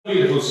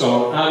Little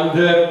song,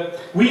 and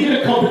we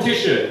did a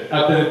competition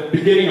at the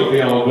beginning of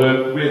the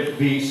album with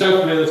the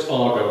South Wales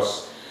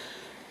Argos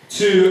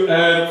to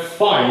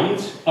find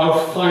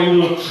our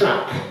final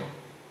track.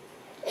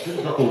 There's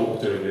a drop of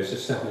water in this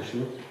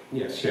establishment.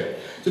 Yes, here.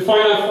 To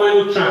find our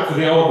final track for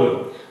the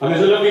album. And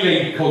there's a lovely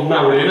lady called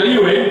Marilyn. Are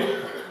you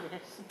in?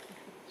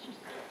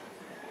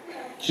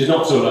 She's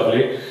not so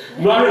lovely.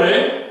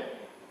 Marilyn!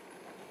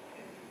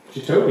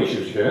 She told me she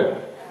was here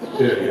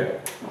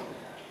earlier.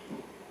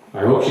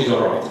 I hope she's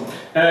alright.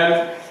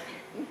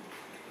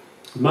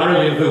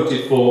 Marilyn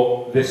voted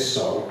for this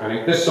song,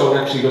 and this song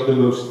actually got the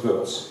most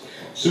votes.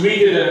 So we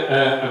did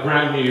a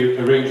brand new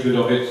arrangement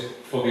of it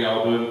for the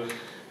album,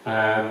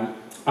 and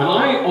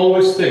I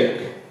always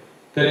think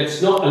that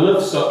it's not a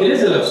love song. It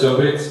is a love song,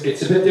 but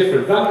it's a bit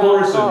different. Van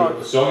Morrison wrote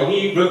the song, and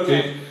he wrote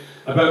it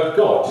about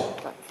God.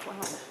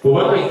 But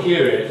when I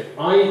hear it,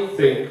 I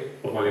think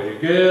of my little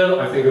girl,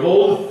 I think of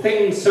all the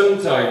things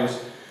sometimes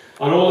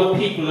and all the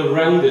people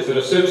around us that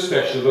are so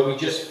special that we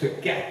just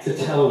forget to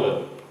tell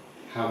them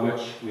how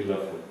much we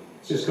love them.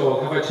 It's just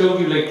called, Have I Told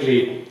You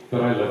Lately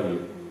That I Love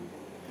You?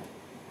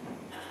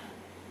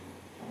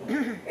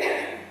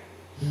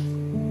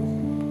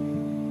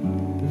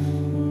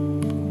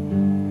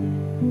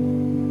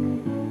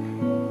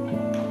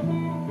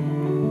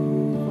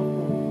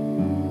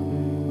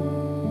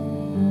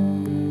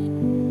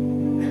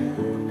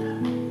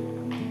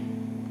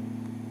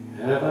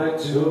 Have I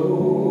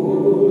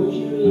told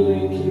you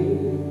lately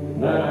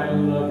that I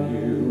love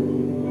you?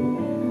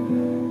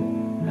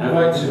 Have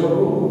I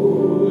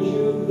told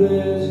you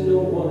there's no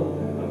one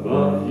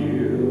above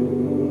you?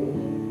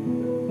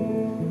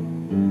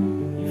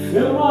 You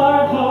fill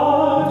my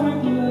heart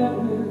with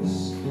gladness,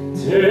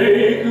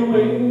 take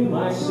away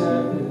my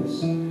sadness,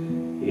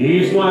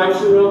 ease my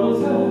troubles,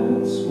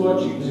 that's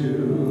what you do.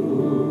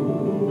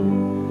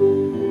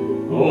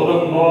 Oh, the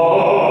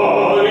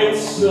morning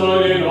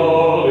sun in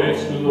all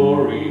its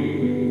glory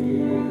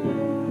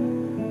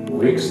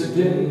wakes the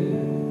day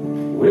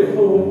with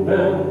hope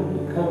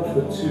and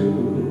comfort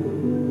too.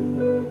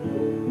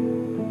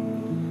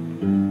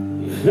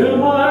 You fill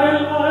my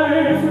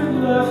life with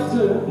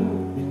laughter,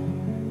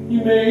 you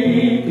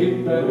make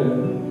it better,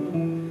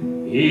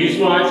 ease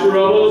my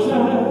troubles,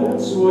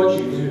 that's what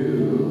you do.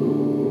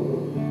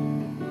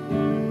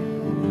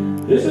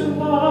 There's a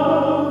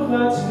love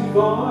that's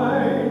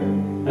divine,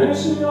 and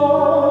it's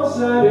yours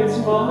and it's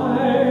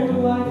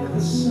mine like the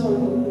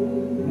sun.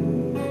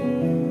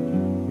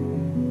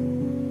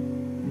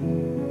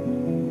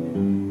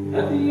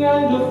 At the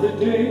end of the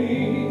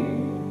day,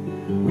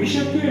 we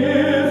shall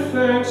give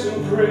thanks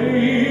and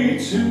pray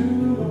to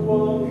the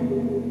one,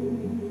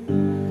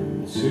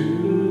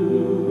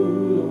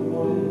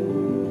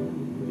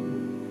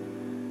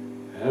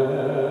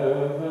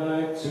 Have I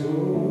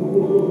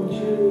told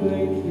you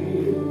lately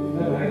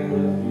that I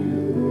love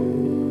you?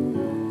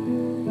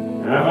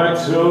 Have I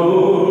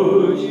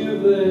told you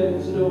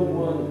there's no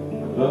one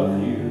above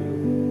you?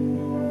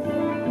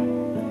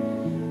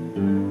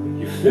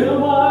 You fill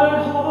my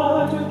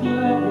heart with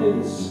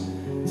gladness,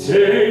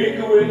 take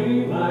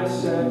away my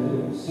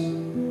sadness,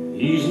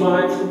 ease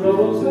my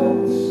troubles,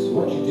 that's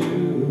what you do.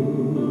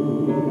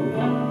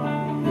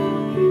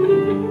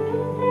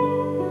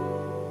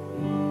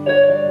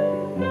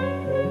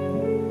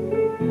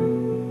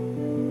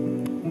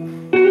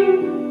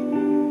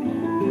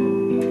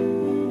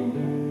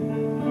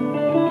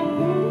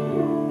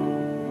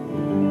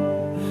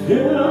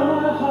 Fill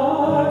my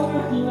heart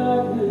with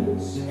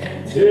gladness,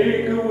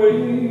 take away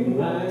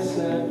my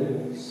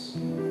sadness,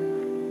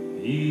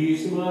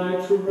 ease my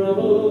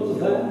troubles,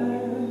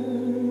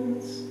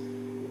 that's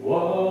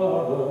what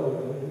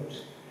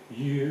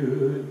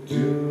you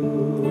do.